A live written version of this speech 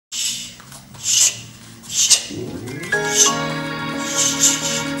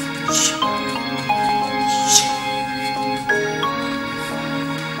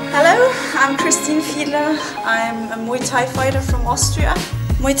I'm Christin Fiedler. I'm a Muay Thai fighter from Austria.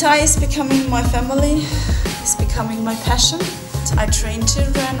 Muay Thai is becoming my family, it's becoming my passion. I train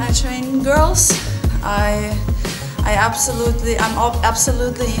children, I train girls. I'm absolutely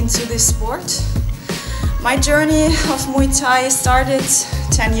into this sport. My journey of Muay Thai started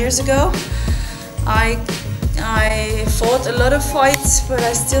 10 years ago. I fought a lot of fights, but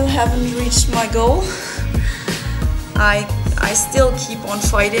I still haven't reached my goal. I still keep on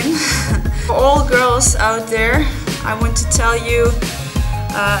fighting. For all girls out there, I want to tell you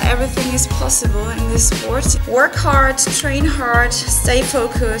everything is possible in this sport. Work hard, train hard, stay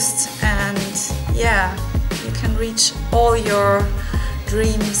focused, and yeah, you can reach all your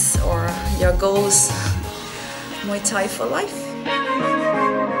dreams or your goals. Muay Thai for life.